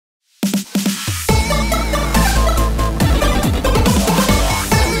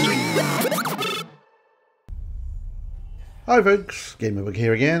Hi folks, Gamerbug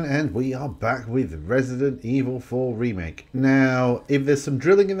here again, and we are back with Resident Evil 4 Remake. Now, if there's some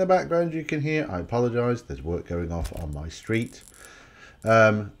drilling in the background you can hear, I apologise, there's work going off on my street.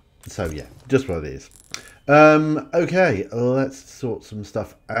 So yeah, just what it is. Okay, let's sort some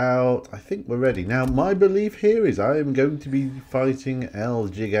stuff out. I think we're ready. Now, my belief here is I am going to be fighting El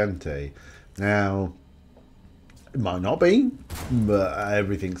Gigante. Now, it might not be, but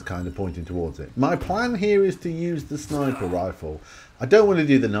everything's kind of pointing towards it. My plan here is to use the sniper rifle. I don't want to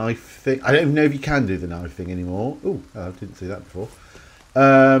do the knife thing. I don't even know if you can do the knife thing anymore. Oh, I didn't see that before.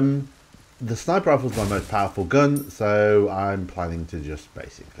 The sniper rifle is my most powerful gun, so I'm planning to just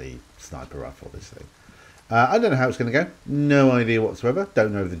basically sniper rifle this thing. I don't know how it's going to go. No idea whatsoever.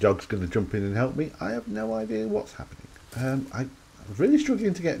 Don't know if the dog's going to jump in and help me. I have no idea what's happening. I was really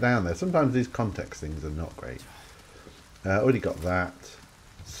struggling to get down there. Sometimes these context things are not great. Already got that.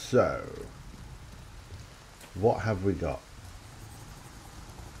 So, what have we got?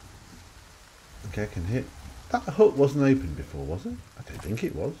 Okay, I can hit. That hut wasn't open before, was it? I don't think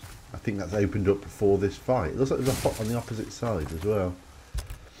it was. I think that's opened up before this fight. It looks like there's a hut on the opposite side as well.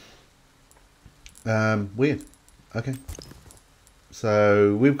 Weird. Okay.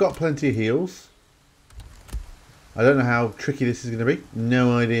 So, we've got plenty of heals. I don't know how tricky this is going to be.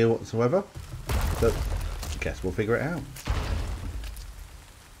 No idea whatsoever. So, guess we'll figure it out.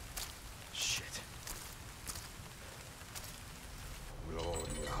 Shit.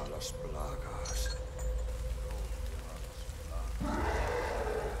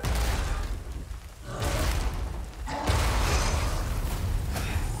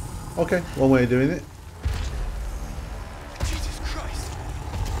 Okay, one way of doing it. Jesus Christ.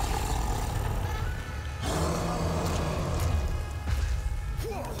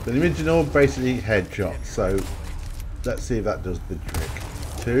 The original basically headshot, so let's see if that does the trick.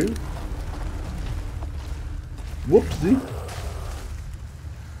 2. Whoopsie.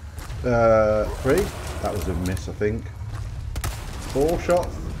 3. That was a miss, I think. 4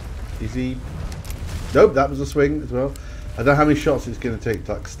 shots. Easy. Nope, that was a swing as well. I don't know how many shots it's going to take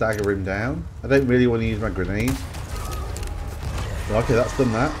to like stagger him down. I don't really want to use my grenade. Okay, that's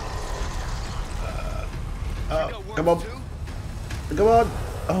done that. Oh, come on. Come on.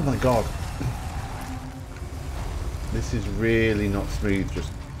 Oh my god. This is really not smooth.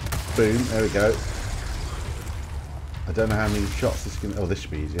 Just boom. There we go. I don't know how many shots this can. Oh, this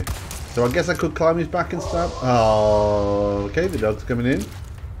should be easier. So I guess I could climb his back and stab. Oh, okay. The dog's coming in.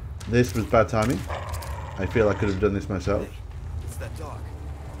 This was bad timing. I feel I could have done this myself. It's that dog.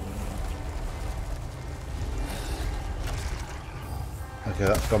 Okay,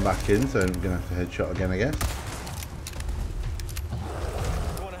 that's gone back in, so I'm gonna have to headshot again, I guess.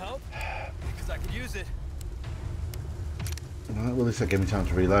 You want to help? Because I could use it. Alright, well, this will give me time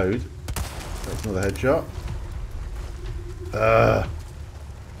to reload. That's another headshot. The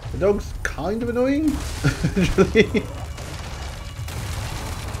dog's kind of annoying, actually.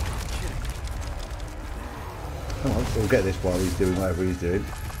 Come on, we'll get this while he's doing whatever he's doing.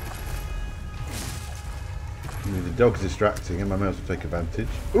 I mean, the dog's distracting him, I may as well take advantage.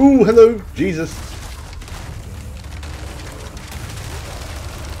 Ooh, hello, Jesus!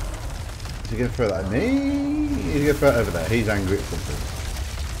 Is he going to throw that at me? He's going to throw it over there. He's angry at something.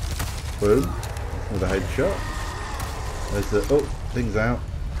 Boom. Another headshot. There's the... Oh, thing's out.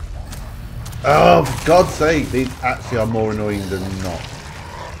 Oh, for God's sake! These actually are more annoying than not.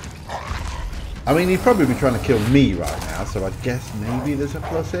 I mean, he'd probably be trying to kill me right now, so I guess maybe there's a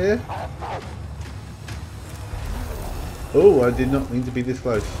plus here. Oh, I did not mean to be this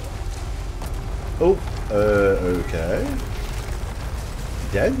close. Oh, okay.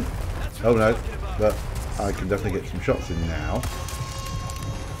 Dead? Oh no, but I can definitely get some shots in now.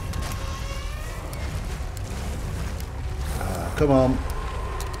 Come on.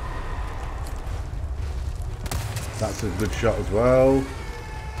 That's a good shot as well.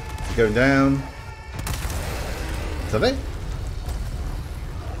 Going down. Is that it?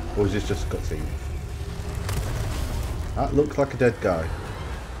 Or is this just a cutscene? That looks like a dead guy.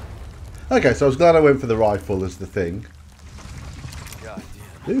 Okay, so I was glad I went for the rifle as the thing. God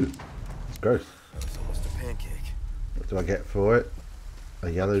Ooh, it's gross. damn. It's almost a pancake. What do I get for it? A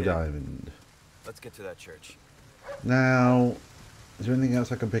yellow diamond. Let's get to that church. Now, is there anything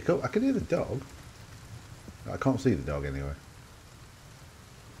else I can pick up? I can hear the dog. I can't see the dog anyway.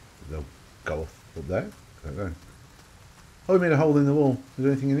 They'll go off up there. I don't know. Oh, we made a hole in the wall. Is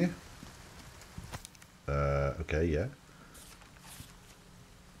there anything in here? Okay, yeah.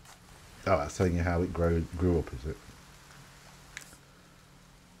 Oh, that's telling you how it grew up, is it?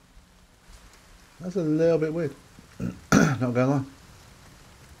 That's a little bit weird. Not gonna lie.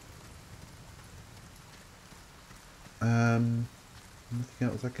 Nothing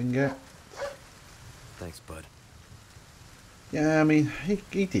else I can get. Thanks, bud. Yeah, I mean,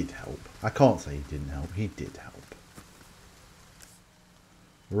 he did help. I can't say he didn't help. He did help.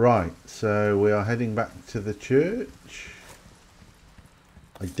 Right, so we are heading back to the church.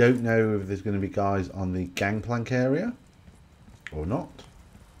 I don't know if there's going to be guys on the gangplank area or not.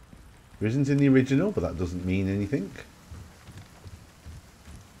 There isn't in the original, but that doesn't mean anything.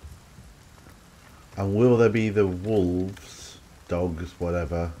 And will there be the wolves, dogs,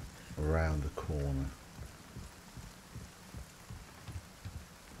 whatever, around the corner?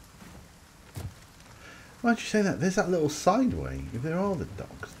 Why'd you say that? There's that little sideway. If there are the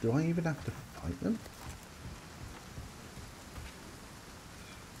dogs, do I even have to fight them?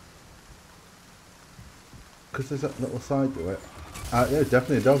 Because there's that little sideway. Yeah,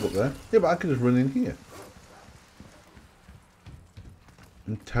 definitely a dog up there. Yeah, but I could just run in here.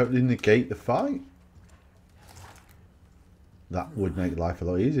 And totally negate the fight. That would make life a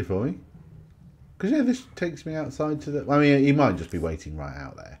lot easier for me. Because, yeah, this takes me outside to the... I mean, he might just be waiting right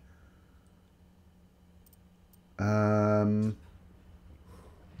out there.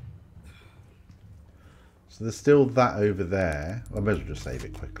 So there's still that over there. I may as well just save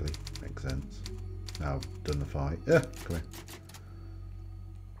it quickly. Makes sense. Now I've done the fight. Yeah, come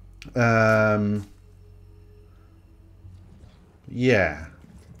here. Yeah,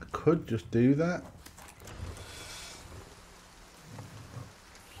 I could just do that.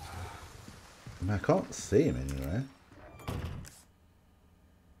 I mean, I can't see him anywhere.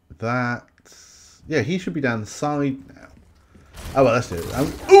 That's... Yeah, he should be down the side now. Oh, well, let's do it.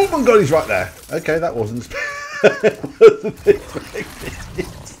 Oh my god, he's right there. Okay, that wasn't...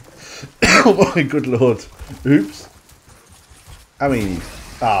 Oh my good lord. Oops. I mean,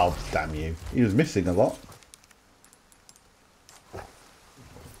 oh, damn you. He was missing a lot.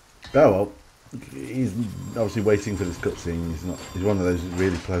 Oh well. He's obviously waiting for this cutscene. He's one of those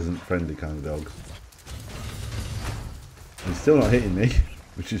really pleasant, friendly kind of dogs. He's still not hitting me,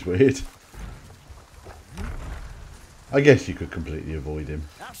 which is weird. I guess you could completely avoid him.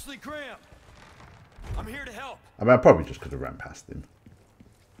 Ashley Graham, I'm here to help. I mean, I probably just could have ran past him.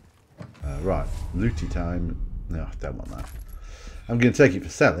 Right, looty time. No, I don't want that. I'm going to take it for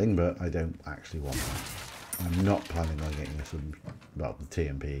selling, but I don't actually want that. I'm not planning on getting some, well, the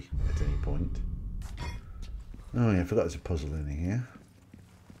TMP at any point. Oh yeah, I forgot there's a puzzle in here.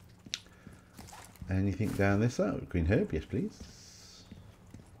 Anything down this side? Green herb, yes please.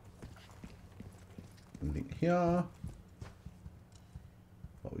 Anything here?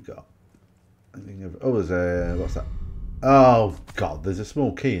 What we got? Anything over? Oh, there's a, what's that? Oh god, there's a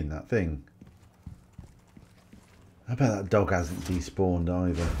small key in that thing. I bet that dog hasn't despawned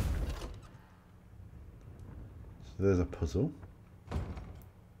either. So there's a puzzle.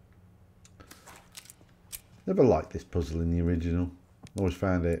 Never liked this puzzle in the original. Always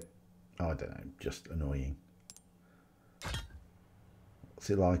found it, oh, I don't know, just annoying. What's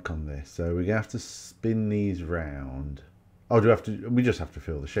it like on this? So we're going to have to spin these round. Oh, do we have to? We just have to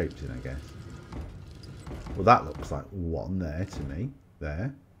fill the shapes in, I guess. Well, that looks like one there to me.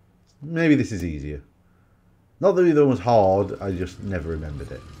 There. Maybe this is easier. Not that the other one was hard, I just never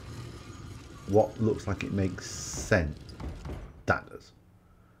remembered it. What looks like it makes sense? That does.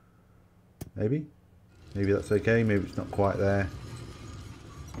 Maybe? Maybe that's okay, maybe it's not quite there.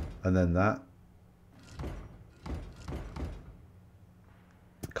 And then that.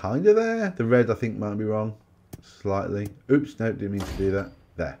 Kind of there. The red I think might be wrong. Slightly. Oops, no, didn't mean to do that.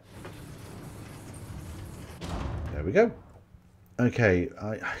 There. There we go. Okay,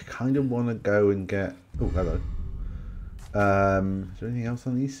 I kind of want to go and get... Oh, hello. Is there anything else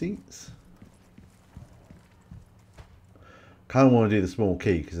on these seats? Kind of want to do the small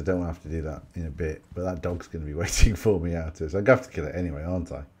key because I don't have to do that in a bit. But that dog's going to be waiting for me out here. So I'm going to have to kill it anyway,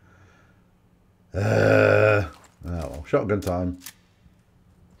 aren't I? Oh well, shotgun time.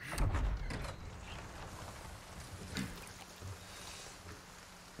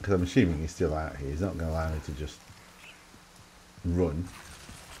 Because I'm assuming he's still out here. He's not going to allow me to just run.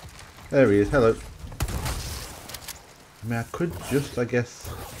 There he is. Hello. I mean, I could just, I guess...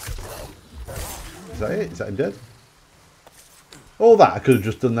 Is that it? Is that him dead? All that, I could have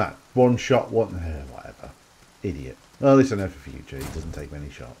just done that. One shot, one... whatever. Idiot. Well, at least I know for future. He doesn't take many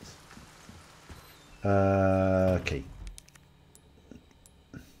shots. Key.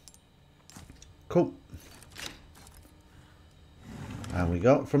 Cool. And we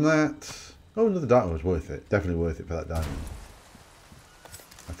got from that... Oh, another diamond was worth it. Definitely worth it for that diamond.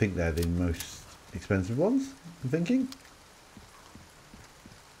 I think they're the most expensive ones, I'm thinking.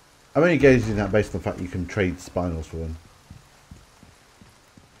 I'm only gauging that based on the fact you can trade spinals for one.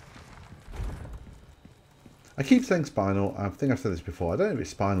 I keep saying spinal. I think I've said this before. I don't know if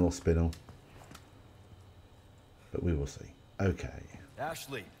it's spinal or spinal. But we will see. Okay.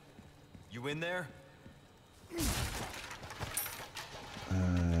 Ashley, you in there?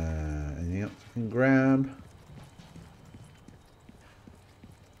 Anything else I can grab?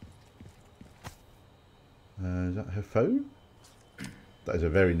 Is that her phone? That is a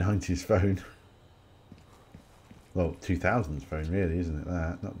very 90s phone. Well, 2000s phone, really, isn't it?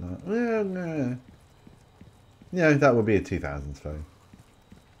 That, not. Well, no. Yeah, that would be a 2000s phone.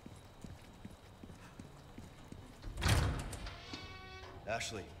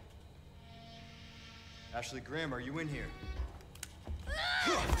 Ashley. Ashley Graham, are you in here?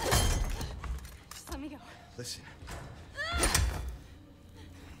 Just let me go. Listen.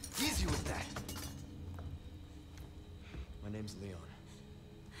 Easy with that. My name's Leon.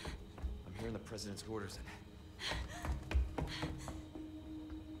 I'm here in the president's orders and...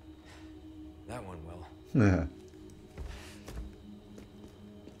 That went well. Yeah.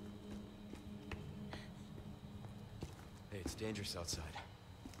 Hey, it's dangerous outside.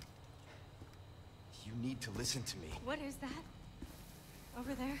 You need to listen to me. What is that?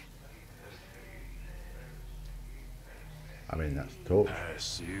 Over there? I mean, that's talk.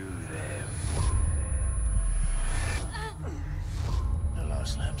 Pursue them. The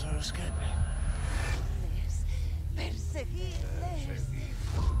lost lambs are escaping. Perseguirles.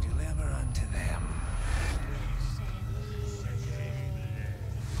 Deliver unto them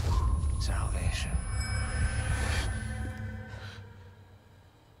salvation.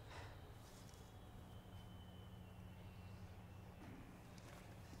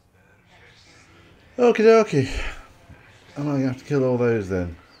 Okie dokie. I'm going to have to kill all those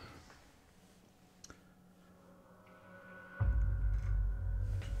then.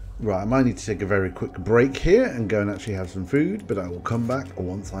 Right, I might need to take a very quick break here and go and actually have some food, but I will come back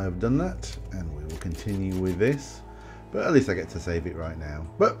once I have done that and we will continue with this. But at least I get to save it right now.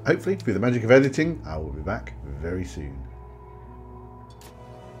 But hopefully, through the magic of editing, I will be back very soon.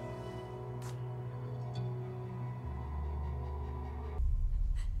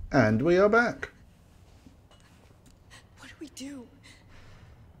 And we are back. What do we do?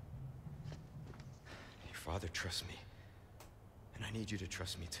 Your father trusts me. And I need you to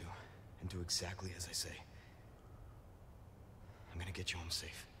trust me too. And do exactly as I say. I'm gonna get you home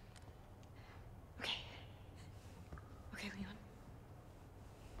safe. Okay. Okay, Leon.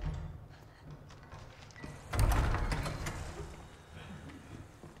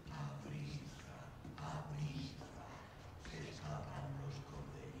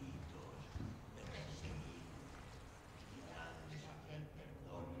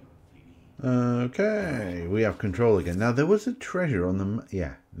 Okay, we have control again. Now, there was a treasure on the...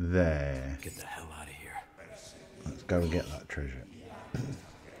 Yeah, there. Get the hell out of here. Let's go and get that treasure.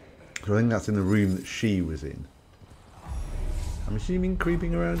 So I think that's in the room that she was in. I'm assuming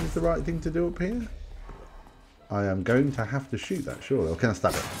creeping around is the right thing to do up here. I am going to have to shoot that, surely. Or can I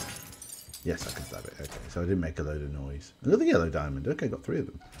stab it? Yes, I can stab it. Okay, so I didn't make a load of noise. Another yellow diamond. Okay, got 3 of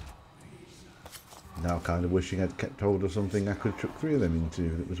them. Now kind of wishing I'd kept hold of something I could chuck 3 of them into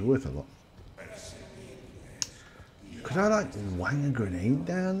that was worth a lot. Could I, like, wang a grenade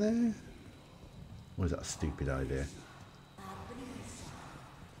down there? Or is that a stupid idea?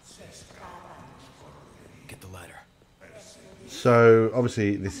 Get the ladder. So,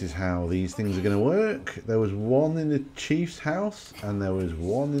 obviously, this is how these things are going to work. There was one in the chief's house, and there was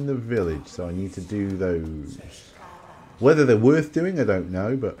one in the village. So I need to do those. Whether they're worth doing, I don't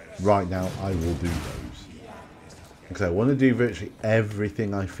know. But right now, I will do those. Because I want to do virtually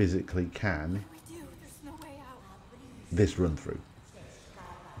everything I physically can this run through.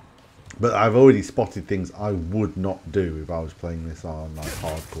 But I've already spotted things I would not do if I was playing this on like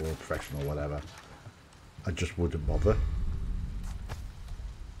hardcore, professional, whatever. I just wouldn't bother.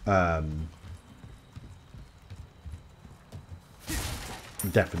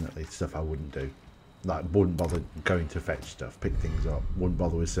 Definitely stuff I wouldn't do. Like, wouldn't bother going to fetch stuff, pick things up, wouldn't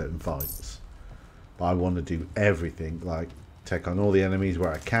bother with certain fights. But I want to do everything, like take on all the enemies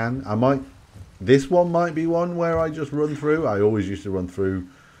where I can. I might... This one might be one where I just run through. I always used to run through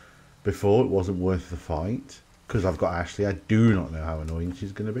before. It wasn't worth the fight. Because I've got Ashley. I do not know how annoying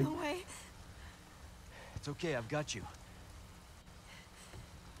she's going to be. No way. It's okay, I've got you.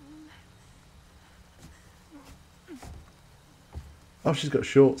 Oh, she's got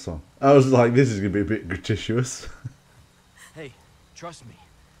shorts on. I was like, this is going to be a bit gratuitous. Hey, trust me.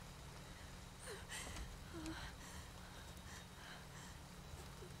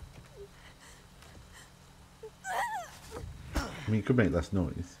 I mean, you could make less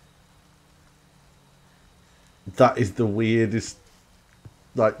noise. That is the weirdest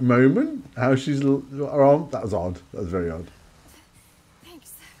like moment. How she's her arm. That was odd. That was very odd.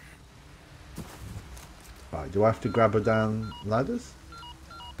 Thanks. Right, do I have to grab her down ladders?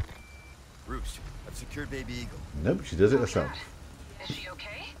 Roost, I've secured Baby Eagle. Nope, she does it herself. Is she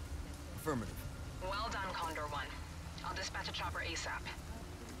okay? Affirmative. Well done, Condor 1. I'll dispatch a chopper ASAP.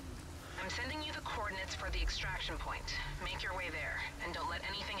 I'm sending you the coordinates for the extraction point. Make your way there, and don't let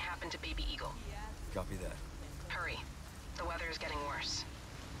anything happen to Baby Eagle. Copy that. Hurry. The weather is getting worse.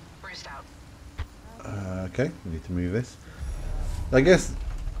 Roost out. Okay, we need to move this. I guess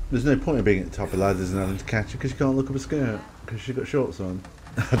there's no point in being at the top of ladders and having to catch her because you can't look up a skirt because she's got shorts on.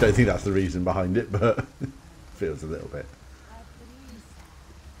 I don't think that's the reason behind it, but feels a little bit.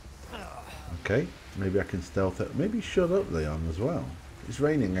 Okay, maybe I can stealth it. Maybe shut up, Leon, as well. It's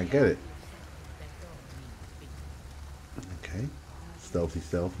raining, I get it. Okay, stealthy,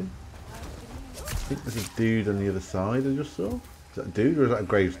 stealthy. I think there's a dude on the other side I just saw. Is that a dude or is that a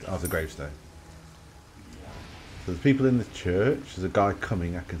gravestone? Oh, it's a gravestone. So there's people in the church. There's a guy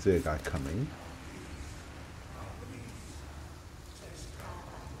coming. I can see a guy coming.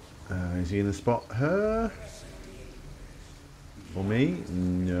 Is he going to spot her? Or me?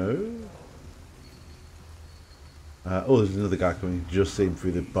 No. Oh, there's another guy coming. Just seen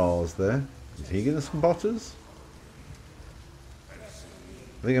through the bars there. Is he going to spot us?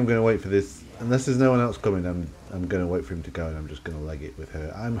 I think I'm going to wait for this. Unless there's no one else coming, I'm going to wait for him to go and I'm just going to leg it with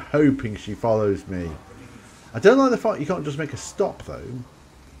her. I'm hoping she follows me. I don't like the fact you can't just make a stop though.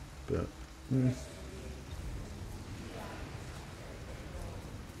 But...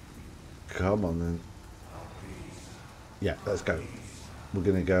 Come on then. Yeah, let's go. We're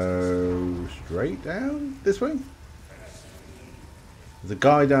going to go straight down this way. There's a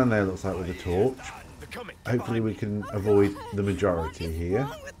guy down there looks like with a torch. Hopefully we can avoid the majority here.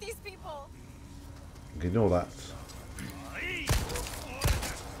 What's wrong with these people? Ignore that.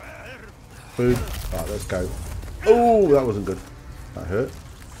 Food. Right, let's go. Oh, that wasn't good. That hurt.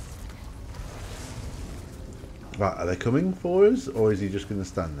 Right, are they coming for us? Or is he just going to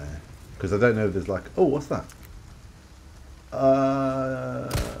stand there? Because I don't know if there's like... Oh, what's that?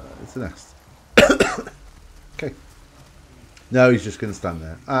 It's a nest. Okay. No, he's just going to stand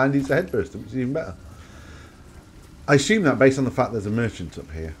there. And he's a headburster, which is even better. I assume that based on the fact there's a merchant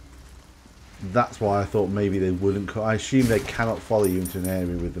up here. That's why I thought maybe they wouldn't... I assume they cannot follow you into an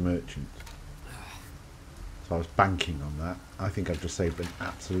area with the merchant. So I was banking on that. I think I've just saved an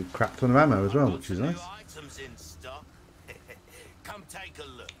absolute crap ton of ammo as well, which is nice. Come take a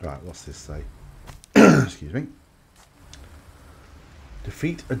look. Right, what's this say? Excuse me.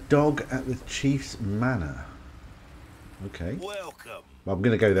 Defeat a dog at the chief's manor. Okay. Welcome. Well, I'm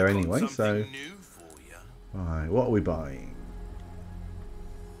going to go there anyway, so... New for you. Right, what are we buying?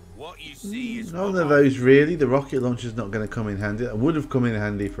 What you see is None of those really. The rocket launcher's not going to come in handy. It would have come in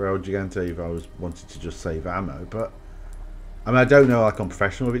handy for our Gigante if I was wanted to just save ammo, but... I mean, I don't know like on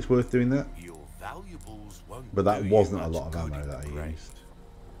professional if it's worth doing that. Your valuables won't But that do wasn't you a much lot of good ammo in that I the rain. used.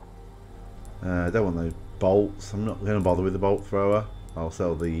 I don't want those bolts. I'm not going to bother with the bolt thrower. I'll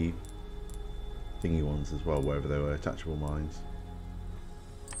sell the thingy ones as well, wherever they were, attachable mines.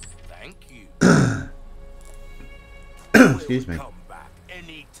 Thank you. Excuse me. Come back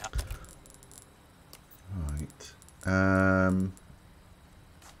anytime. Right.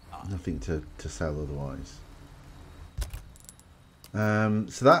 Nothing to sell otherwise.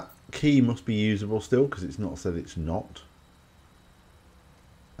 So that key must be usable still because it's not said it's not.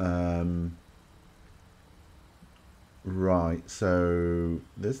 Right, so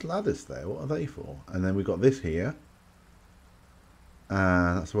there's ladders there. What are they for? And then we've got this here.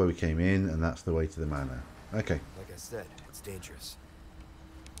 And that's the way we came in, and that's the way to the manor. Okay. Like I said, it's dangerous.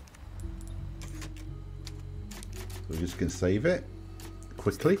 We're just going to save it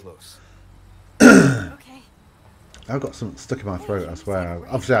quickly. Stay close. Okay. I've got something stuck in my throat, I swear.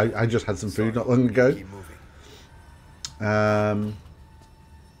 Obviously, I just had some food not long ago. Keep moving.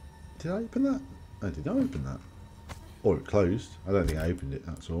 Did I open that? I did not open that. Or it closed. I don't think I opened it,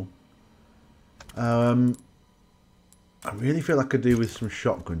 that's all. I really feel I could do with some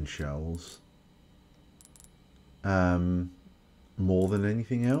shotgun shells. More than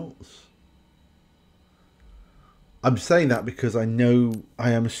anything else. I'm saying that because I know,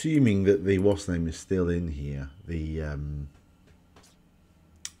 I am assuming that the what's name is still in here. The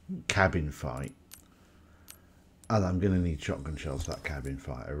cabin fight. And I'm going to need shotgun shells for that cabin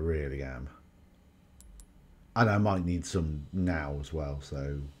fight. I really am. And I might need some now as well,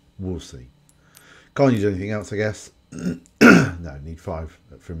 so we'll see. Can't use anything else, I guess. No, need 5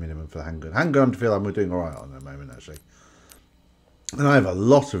 for a minimum for the handgun. Handgun, I feel like we're doing alright on at the moment, actually. And I have a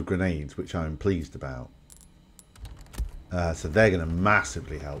lot of grenades, which I'm pleased about. So they're going to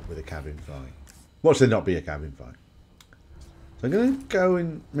massively help with a cabin fight. Watch there not be a cabin fight. So I'm going to go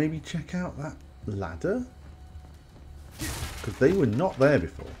and maybe check out that ladder. Because they were not there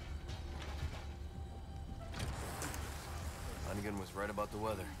before. Hunnigan was right about the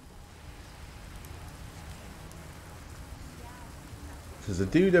weather. There's a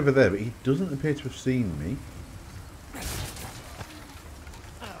dude over there, but he doesn't appear to have seen me.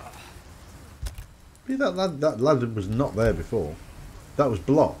 See, that ladder was not there before. That was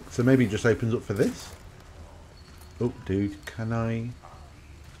blocked, so maybe it just opens up for this. Oh, dude, can I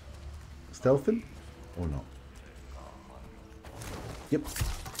stealth him or not? Yep.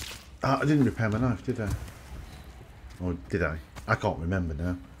 I didn't repair my knife, did I? Or did I? I can't remember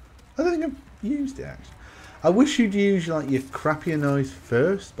now. I don't think I've used it actually. I wish you'd use like your crappier knife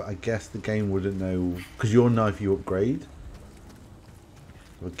first, but I guess the game wouldn't know because your knife you upgrade.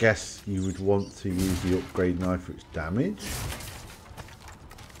 I guess you would want to use the upgrade knife for its damage.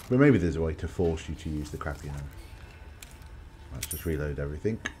 But maybe there's a way to force you to use the crappier knife. Let's just reload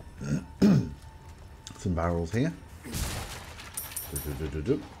everything. Some barrels here.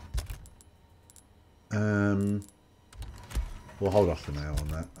 We'll hold off for now on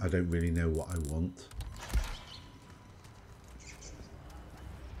that. I don't really know what I want.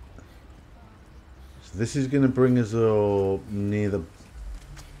 So this is going to bring us near the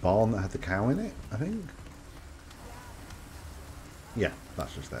barn that had the cow in it, I think. Yeah,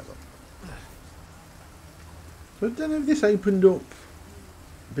 that's just there. Look. So I don't know if this opened up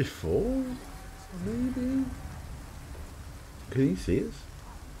before, maybe. Can he see us?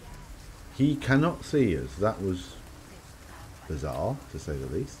 He cannot see us. That was bizarre, to say the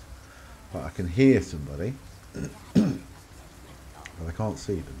least. But I can hear somebody, but I can't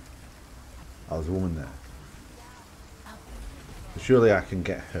see them. Oh, there's a woman there. So surely I can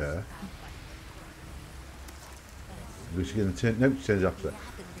get her. Was she going to turn? Nope, she turns the opposite.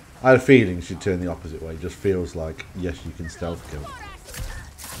 I had a feeling she'd turn the opposite way. It just feels like, yes, you can stealth kill.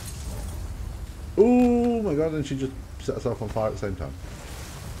 Oh my god, and she just set herself on fire at the same time.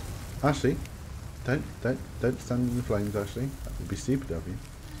 Ashley, don't stand in the flames, Ashley. That would be stupid of you.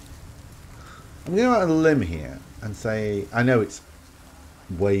 I'm going to go out on a limb here and say, I know it's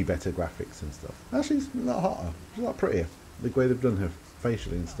way better graphics and stuff. Actually, it's a lot hotter. It's a lot prettier. The way they've done her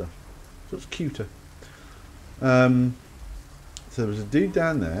facially and stuff. So it's cuter. So there's a dude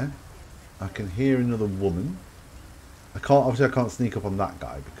down there. I can hear another woman. Obviously I can't sneak up on that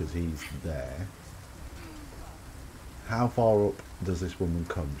guy because he's there. How far up does this woman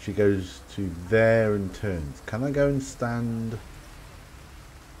come? She goes to there and turns. Can I go and stand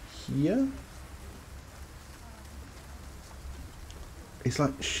here? It's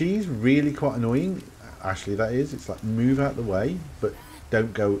like she's really quite annoying. Ashley, that is. It's like move out the way, but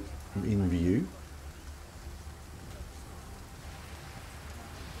don't go in view.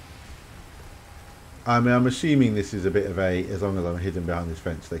 I mean, I'm assuming this is a bit of a, as long as I'm hidden behind this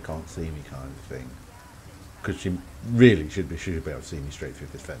fence, they can't see me kind of thing. Because she really should be able to see me straight through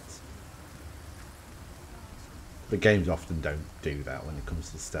this fence. But games often don't do that when it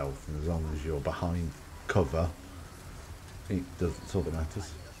comes to stealth, and as long as you're behind cover, it's all that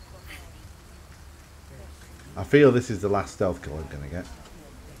matters. I feel this is the last stealth kill I'm going to get.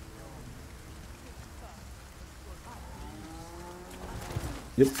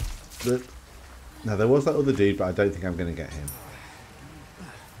 Yep. Now there was that other dude, but I don't think I'm going to get him.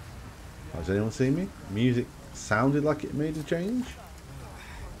 Has anyone seen me? Music sounded like it made a change,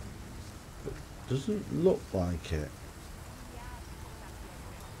 but doesn't look like it.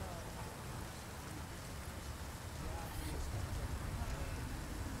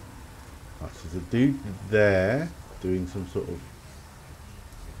 Right, so there's a dude there doing some sort of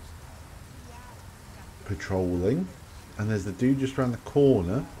patrolling, and there's the dude just around the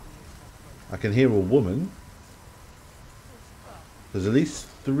corner. I can hear a woman. There's at least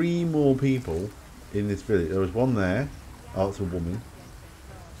 3 more people in this village. There was one there. Oh, it's a woman.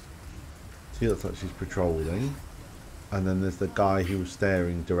 She looks like she's patrolling. And then there's the guy who was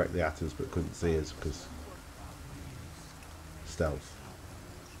staring directly at us but couldn't see us because stealth.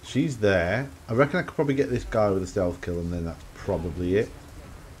 She's there. I reckon I could probably get this guy with a stealth kill, and then that's probably it.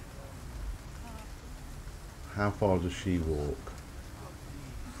 How far does she walk?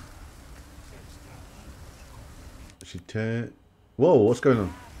 She turn. Whoa, what's going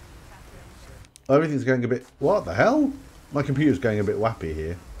on? Everything's going a bit. What the hell? My computer's going a bit wappy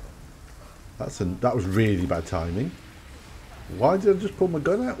here. That was really bad timing. Why did I just pull my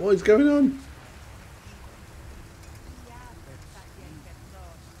gun out? What is going on?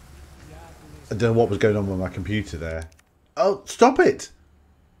 I don't know what was going on with my computer there. Oh, stop it!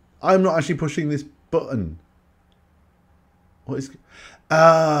 I'm not actually pushing this button. What is...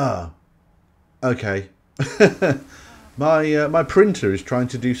 Ah! Okay. My printer is trying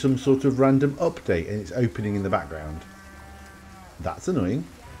to do some sort of random update and it's opening in the background. That's annoying.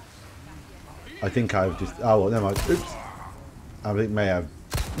 I think I've just... Oh, well, never mind. Oops. I think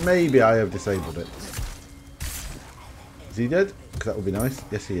maybe I have disabled it. Is he dead? Because that would be nice.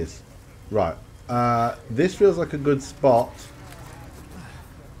 Yes, he is. Right. This feels like a good spot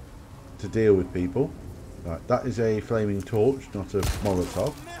to deal with people. Right, that is a flaming torch, not a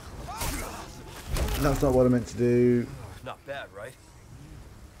Molotov. That's not what I meant to do. Not bad, right?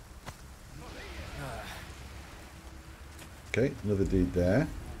 Okay, another dude there.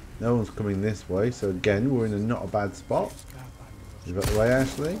 No one's coming this way, so again, we're in not a bad spot. Is that the way,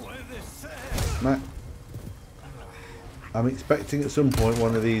 Ashley? Matt? I'm expecting at some point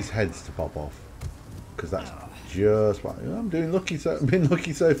one of these heads to pop off. Because that's just what I'm doing. Been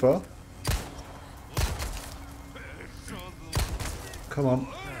lucky so far. Come on.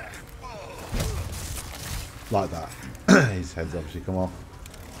 Like that. His head's obviously come off.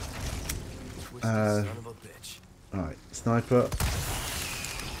 Alright, sniper.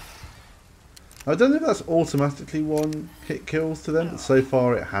 I don't know if that's automatically one hit kills to them, but so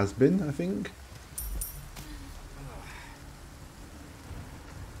far it has been, I think.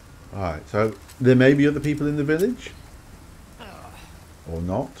 Alright, so there may be other people in the village. Or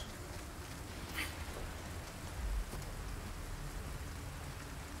not.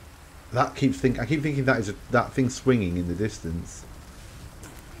 I keep thinking that is that thing swinging in the distance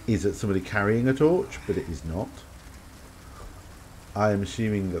is it somebody carrying a torch, but it is not. I am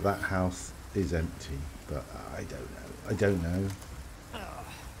assuming that house is empty, but I don't know.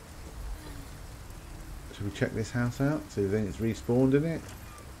 Should we check this house out? See if it's respawned in it.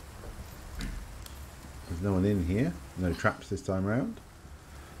 There's no one in here. No traps this time around.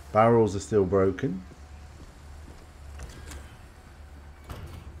 Barrels are still broken.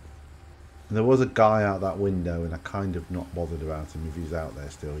 And there was a guy out that window and I kind of not bothered about him. If he's out there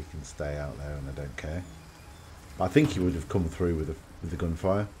still, he can stay out there and I don't care. But I think he would have come through with the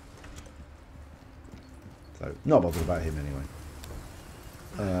gunfire. So, not bothered about him anyway.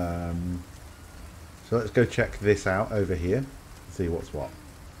 So let's go check this out over here and see what's what.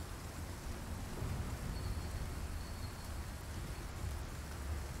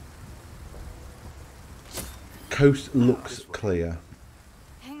 Coast looks clear.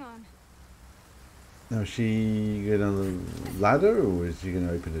 Hang on. Now, is she going on the ladder, or is she going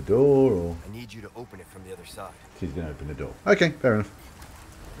to open the door, or... I need you to open it from the other side. She's going to open the door. Okay, fair enough.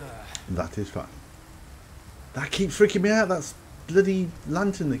 That is fine. That keeps freaking me out. That's bloody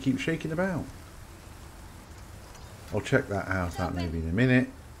lantern that keeps shaking about. I'll check that house out maybe in a minute.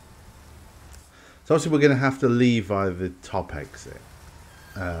 So obviously we're going to have to leave via the top exit.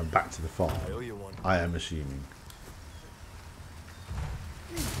 Back to the farm. I owe you one. I am assuming.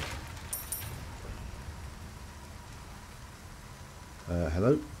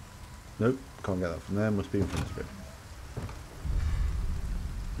 Hello? Nope, can't get that from there. Must be in front of it.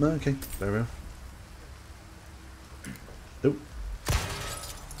 No, okay, fair enough. Nope.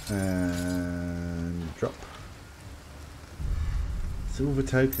 And drop. Silver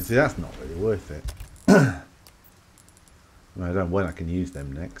token. See, that's not really worth it. I don't know when I can use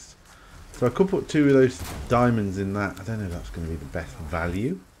them next. So I could put 2 of those diamonds in that. I don't know if that's going to be the best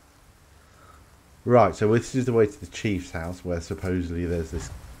value. Right, so this is the way to the chief's house where supposedly there's this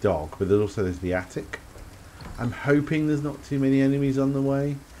dog, but there's the attic. I'm hoping there's not too many enemies on the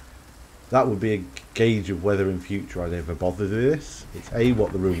way. That would be a gauge of whether in future I'd ever bother with this. It's A,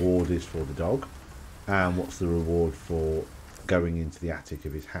 what the reward is for the dog, and what's the reward for going into the attic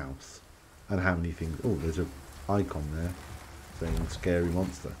of his house, and how many things. Oh, there's an icon there saying scary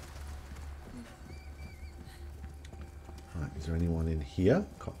monster. Right, is there anyone in here?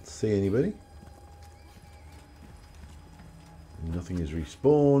 Can't see anybody. Nothing is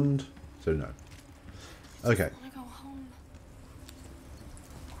respawned, so no. Okay. I wanna go home.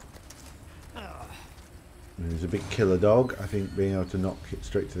 There's a big killer dog. I think being able to knock it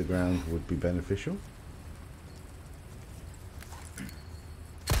straight to the ground would be beneficial.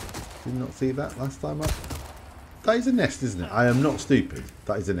 Did not see that last time up. That is a nest, isn't it? I am not stupid.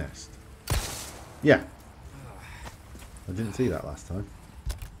 That is a nest. Yeah. I didn't see that last time.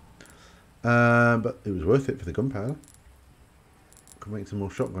 But it was worth it for the gunpowder. Could make some more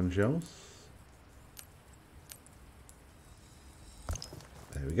shotgun shells.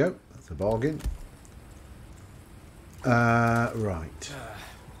 There we go. That's a bargain. Right.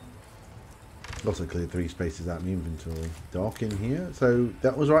 Also cleared 3 spaces out of my inventory. Dark in here. So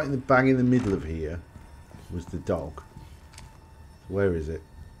that was right in the bang in the middle of here. Was the dog. So where is it?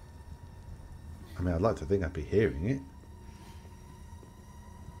 I mean, I'd like to think I'd be hearing it.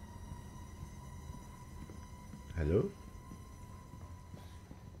 Hello?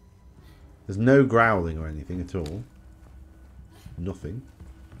 There's no growling or anything at all. Nothing.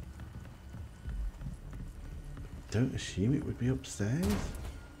 Don't assume it would be upstairs.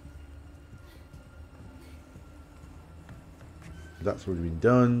 That's already been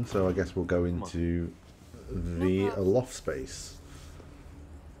done, so I guess we'll go into the loft space.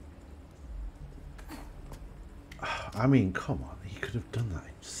 I mean, come on, he could have done that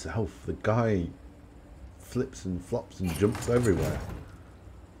himself. The guy flips and flops and jumps everywhere.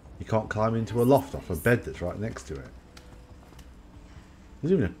 You can't climb into a loft off a bed that's right next to it.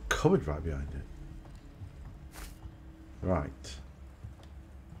 There's even a cupboard right behind it. Right.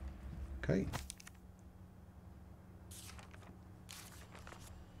 Okay.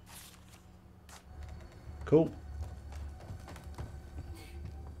 Cool.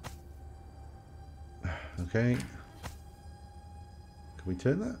 Okay. Can we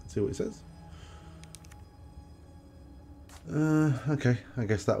turn that? See what it says? Okay. I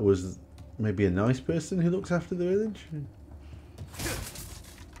guess that was maybe a nice person who looks after the village.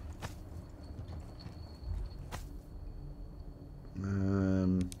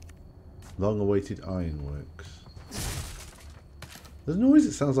 Long-awaited ironworks. There's a noise.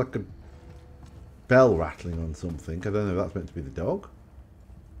 It sounds like a bell rattling on something. I don't know if that's meant to be the dog.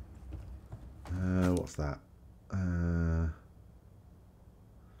 What's that?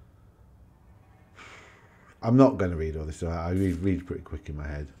 I'm not going to read all this. So I read pretty quick in my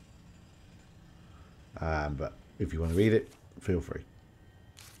head. But if you want to read it, feel free.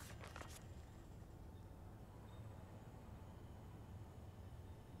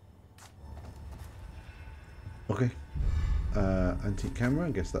 Okay. Antique camera.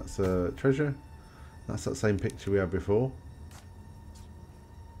 I guess that's a treasure. That's that same picture we had before.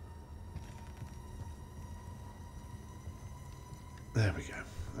 There we go.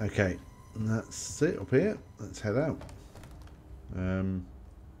 Okay. And that's it up here. Let's head out.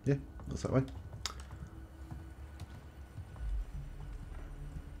 Yeah, that's that way.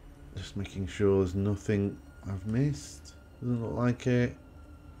 Just making sure there's nothing I've missed. Doesn't look like it.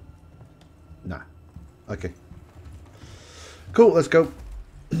 Nah. Okay. Cool, let's go.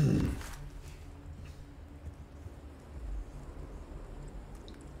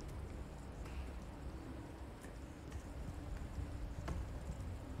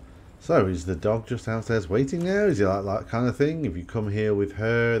 So, is the dog just downstairs waiting now? Is it like that kind of thing? If you come here with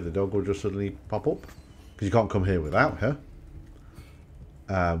her, the dog will just suddenly pop up? Because you can't come here without her.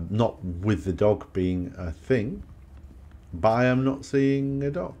 Not with the dog being a thing. But I am not seeing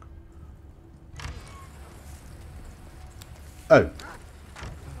a dog. Oh.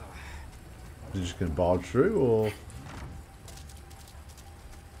 Is it just going to barge through, or...?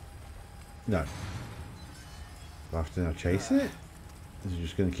 No. Do I have to now chase it? Is he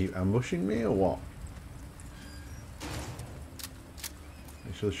just going to keep ambushing me, or what?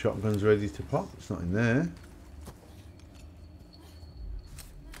 Make sure the shotgun's ready to pop. It's not in there.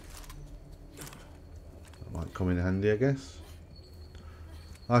 That might come in handy, I guess.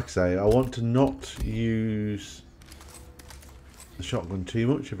 Like I say, I want to not use the shotgun too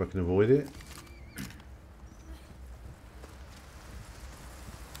much if I can avoid it.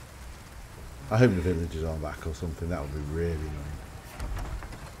 I hope the villagers are back or something. That would be really annoying.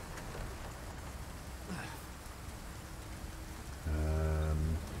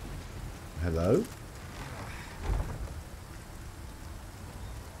 Hello?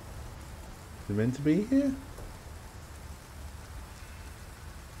 They're meant to be here?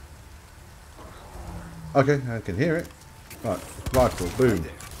 Okay, I can hear it. Right, rifle, boom.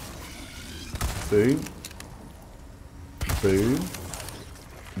 Boom. Boom.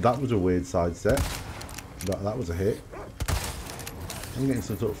 That was a weird sidestep. That was a hit. I'm getting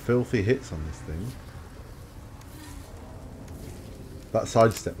some sort of filthy hits on this thing. That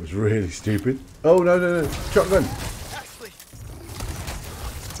sidestep was really stupid. Oh, no, no, no. Shotgun.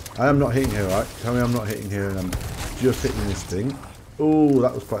 I am not hitting her, right? Tell me I'm not hitting her and I'm just hitting this thing. Oh,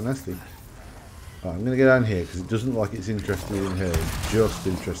 that was quite nasty. Right, I'm going to go down here because it doesn't look like it's interested in her. It's just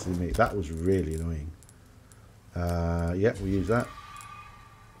interested in me. That was really annoying. Yeah, we'll use that.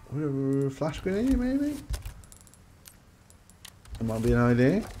 Flash grenade, maybe? That might be an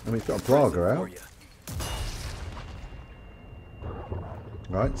idea. I mean, it's got a Praga out.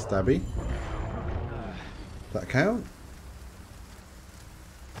 Right, stabby. That count?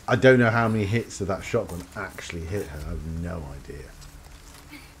 I don't know how many hits of that shotgun actually hit her. I have no idea.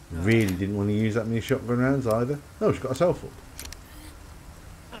 Really didn't want to use that many shotgun rounds either. Oh, she's got herself up.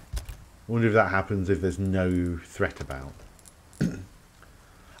 I wonder if that happens if there's no threat about.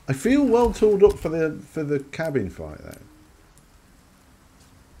 I feel well tooled up for the cabin fight though.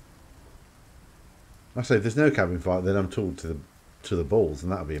 I say if there's no cabin fight, then I'm talking to the balls,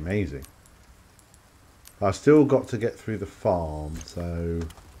 and that would be amazing. I've still got to get through the farm, so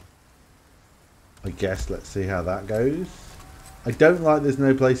I guess let's see how that goes. I don't like there's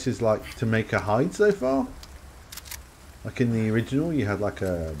no places like to make a hide so far. Like in the original, you had like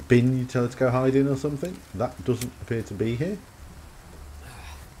a bin you tell it to go hide in or something. That doesn't appear to be here.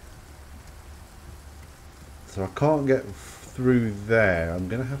 So I can't get through there. I'm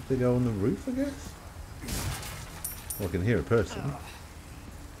going to have to go on the roof, I guess. Well, I can hear a person.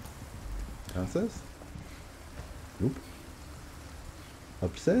 Downstairs? Oop.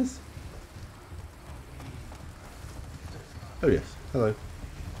 Upstairs? Oh yes, hello.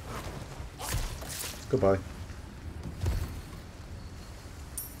 Goodbye.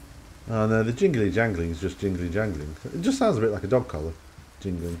 Oh no, the jingly jangling is just jingly jangling. It just sounds a bit like a dog collar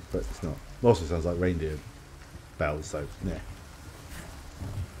jingling, but it's not. It also sounds like reindeer bells, so yeah.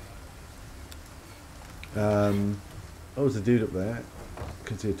 Oh, there's a dude up there. I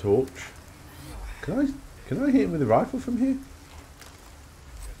can see a torch. Can I hit him with a rifle from here?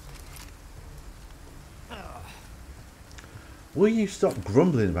 Will you stop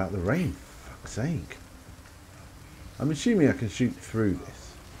grumbling about the rain, for fuck's sake? I'm assuming I can shoot through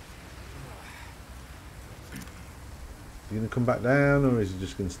this. Is he going to come back down, or is he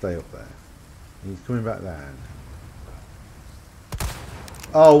just going to stay up there? He's coming back down.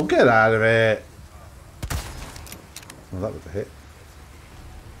 Oh, get out of it! Oh, that was a hit.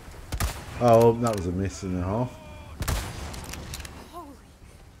 Oh, that was a miss and a half.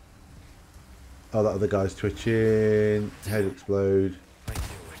 Oh, that other guy's twitching. Head explode.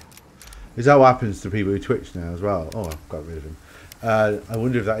 Is that what happens to people who twitch now as well? Oh, I've got rid of him. I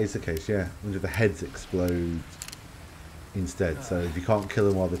wonder if that is the case, yeah. I wonder if the heads explode instead. So if you can't kill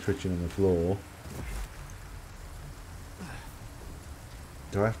them while they're twitching on the floor.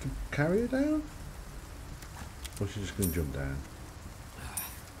 Do I have to carry her down? Or is she just going to jump down?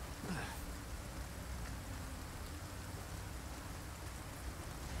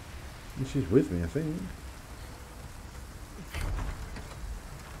 She's with me, I think.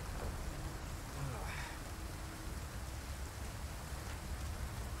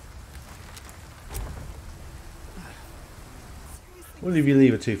 What if you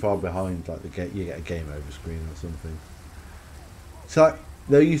leave her too far behind, like you get a game over screen or something? So like,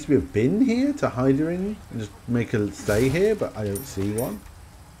 there used to be a bin here to hide her in and just make her stay here, but I don't see one.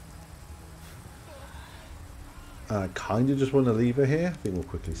 I kind of just want to leave her here. I think we'll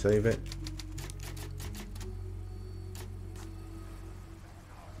quickly save it.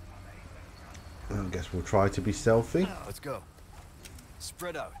 I guess we'll try to be stealthy. Let's go.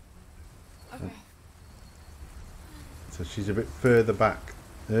 Spread out. Okay. So she's a bit further back.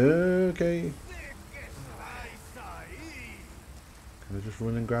 Okay. Can I just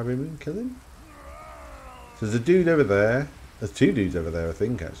run and grab him and kill him? So there's a dude over there. There's two dudes over there, I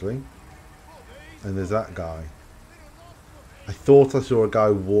think, actually. And there's that guy. I thought I saw a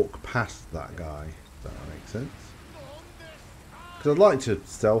guy walk past that guy. If that makes sense. Because I'd like to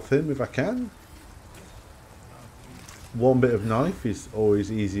stealth him if I can. One bit of knife is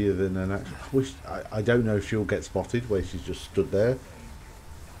always easier than an actual... I don't know if she'll get spotted where she's just stood there.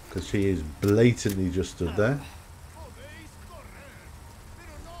 Because she is blatantly just stood there.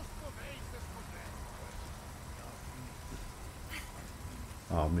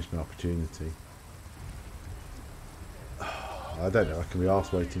 Oh, I missed my opportunity. I don't know, I can be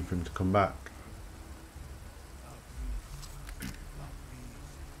arsed waiting for him to come back.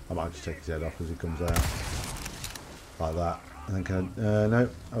 I might just take his head off as he comes out. Like that. And then can I... no,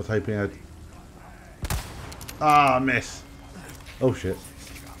 I was hoping I'd... Ah, miss! Oh shit.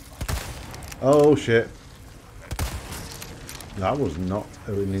 Oh shit. That was not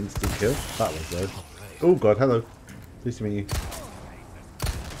an instant kill. That was though. Oh god, hello. Pleased to meet you.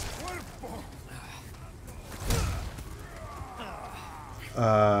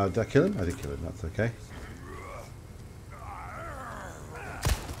 Did I kill him? I did kill him, that's okay.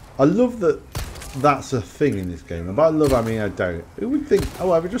 I love that that's a thing in this game. And by love, I mean I don't. Who would think,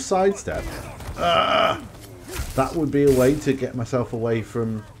 oh, I would just sidestep. That would be a way to get myself away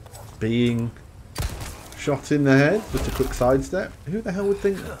from being shot in the head. Just a quick sidestep. Who the hell would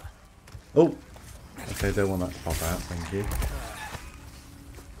think that? Oh, okay, don't want that to pop out, thank you.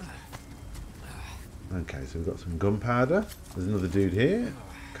 Okay, so we've got some gunpowder. There's another dude here.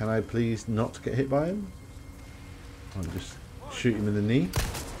 Can I please not get hit by him? I'll just shoot him in the knee.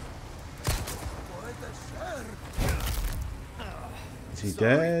 Is he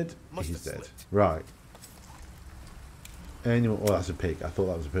dead? He's dead. Right. Anyone? Oh, that's a pig. I thought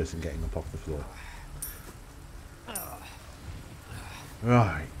that was a person getting up off the floor.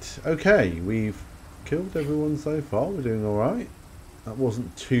 Right. Okay, we've killed everyone so far. We're doing alright. That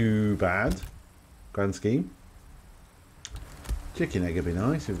wasn't too bad. Grand scheme. Chicken egg would be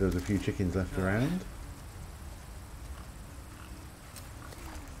nice if there was a few chickens left around.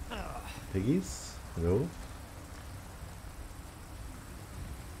 Piggies. Hello.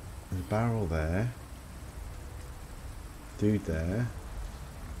 There's a barrel there. Dude there.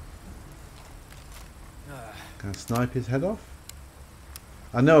 Can I snipe his head off?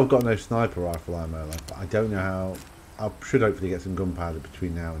 I know I've got no sniper rifle ammo left, but I don't know how. I should hopefully get some gunpowder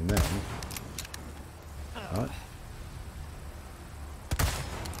between now and then. Right.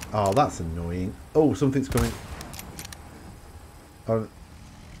 Oh, that's annoying. Oh, something's coming. Oh,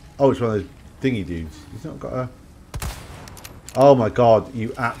 it's one of those thingy dudes. He's not got a... Oh my god,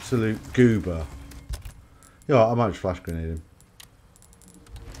 you absolute goober. You know what, I might just flash grenade him.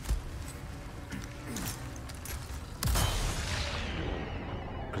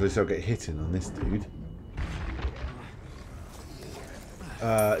 Because at least I'll get hitting on this dude.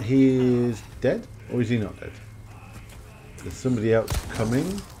 He is dead? Or is he not dead? There's somebody else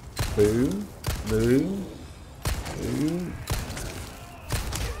coming. Boom. Boom. Boom.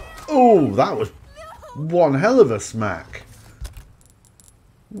 Oh, that was one hell of a smack.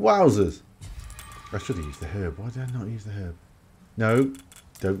 Wowzers. I should have used the herb. Why did I not use the herb? No.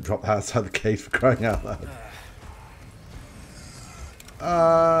 Don't drop that outside the case, for crying out loud.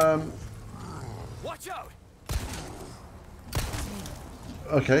 Watch out!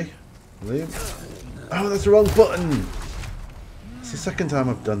 Okay. Liam. Oh, that's the wrong button. It's the second time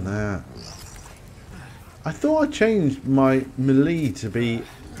I've done that. I thought I changed my melee to be...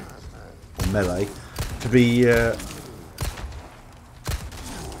 melee. To be...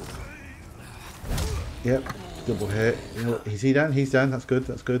 Yep. Double hit. You know, is he down? He's down. That's good.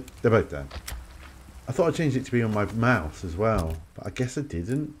 That's good. They're both down. I thought I changed it to be on my mouse as well. But I guess I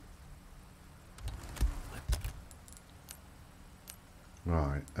didn't.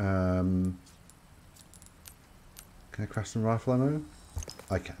 Right. Can I craft some rifle ammo?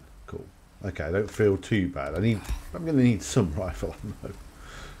 I can. Cool. Okay, I don't feel too bad. I'm going to need some rifle ammo.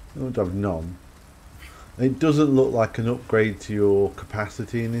 I don't have none. It doesn't look like an upgrade to your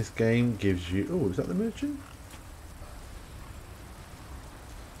capacity in this game gives you... Oh, is that the merchant?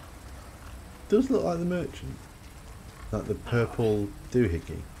 Does look like the merchant. Like the purple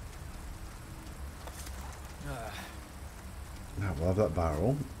doohickey. Now we'll have that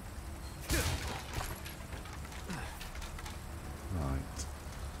barrel. Right.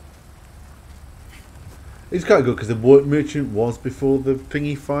 It's quite good because the merchant was before the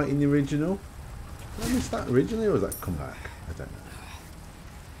thingy fight in the original. Did I miss that originally or was that come back? I don't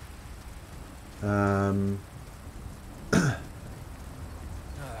know.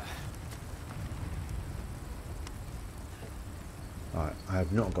 Right, I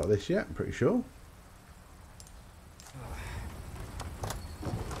have not got this yet, I'm pretty sure.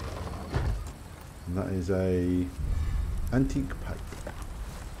 And that is a antique pipe.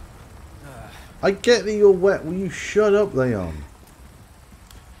 I get that you're wet. Will you shut up, Leon?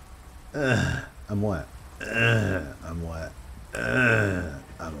 I'm wet. I'm wet.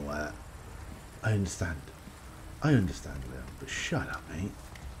 I'm wet. I understand. I understand, Leon. But shut up, mate.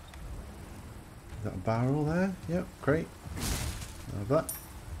 Is that a barrel there? Yep, great. I'll have that. It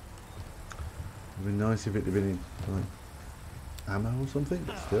would be nice if it had been like ammo or something,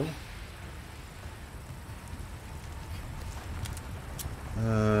 but still.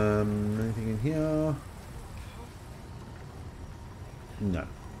 Anything in here? No.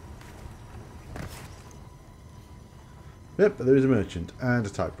 Yep, but there is a merchant and a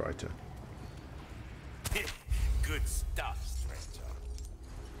typewriter. Good stuff, stranger.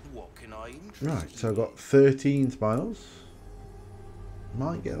 What can I interest Right, so you I've got 13 smiles.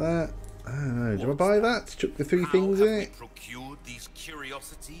 Might get that. I don't know. Do I buy that? Chuck the 3 things in it? Procured these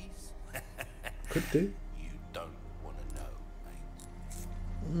curiosities? Could do. You don't want to know,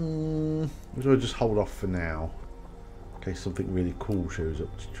 mate. Or do I just hold off for now? In case something really cool shows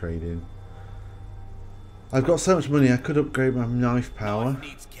up to trade in. I've got so much money I could upgrade my knife power. Life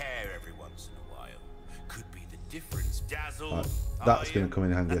needs care every once in a while. Could be the difference. Dazzle. Right, that's going to come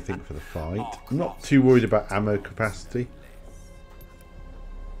in handy, I think, for the fight. I'm not too worried about ammo capacity.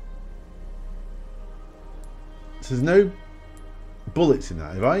 So there's no bullets in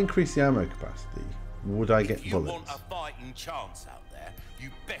that. If I increase the ammo capacity, would I get If you bullets? want a fighting chance out there, you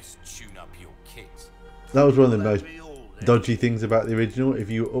best tune up your kit. That was one of the most dodgy things about the original. If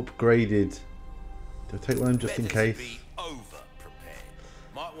you upgraded... Do I take one of them just in Better to case? be over-prepared.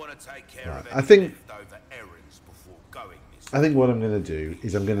 Might want to take care Right, of I think- leftover errands before going this I think what I'm going to do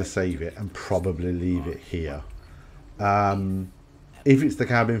is I'm going to save it and probably leave it here. if it's the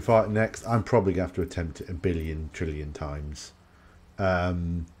cabin fight next, I'm probably going to have to attempt it a billion trillion times.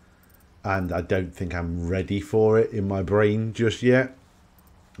 And I don't think I'm ready for it in my brain just yet.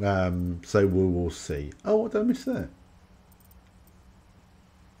 So we will see. Oh, what did I miss there?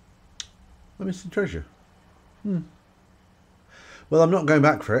 I missed the treasure. Well, I'm not going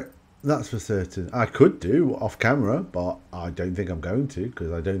back for it. That's for certain. I could do off camera, but I don't think I'm going to,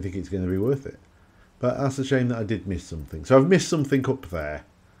 because I don't think it's going to be worth it. But that's a shame that I did miss something. So I've missed something up there.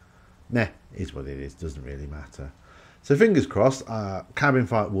 Nah, is what it is. Doesn't really matter. So fingers crossed, cabin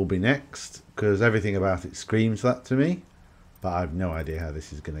fight will be next, because everything about it screams that to me. But I have no idea how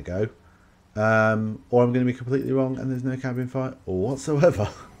this is going to go. Or I'm going to be completely wrong and there's no cabin fight or whatsoever.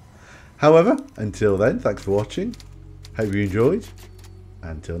 However, until then, thanks for watching. Hope you enjoyed.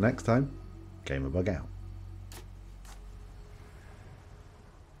 Until next time, Gamerbug out.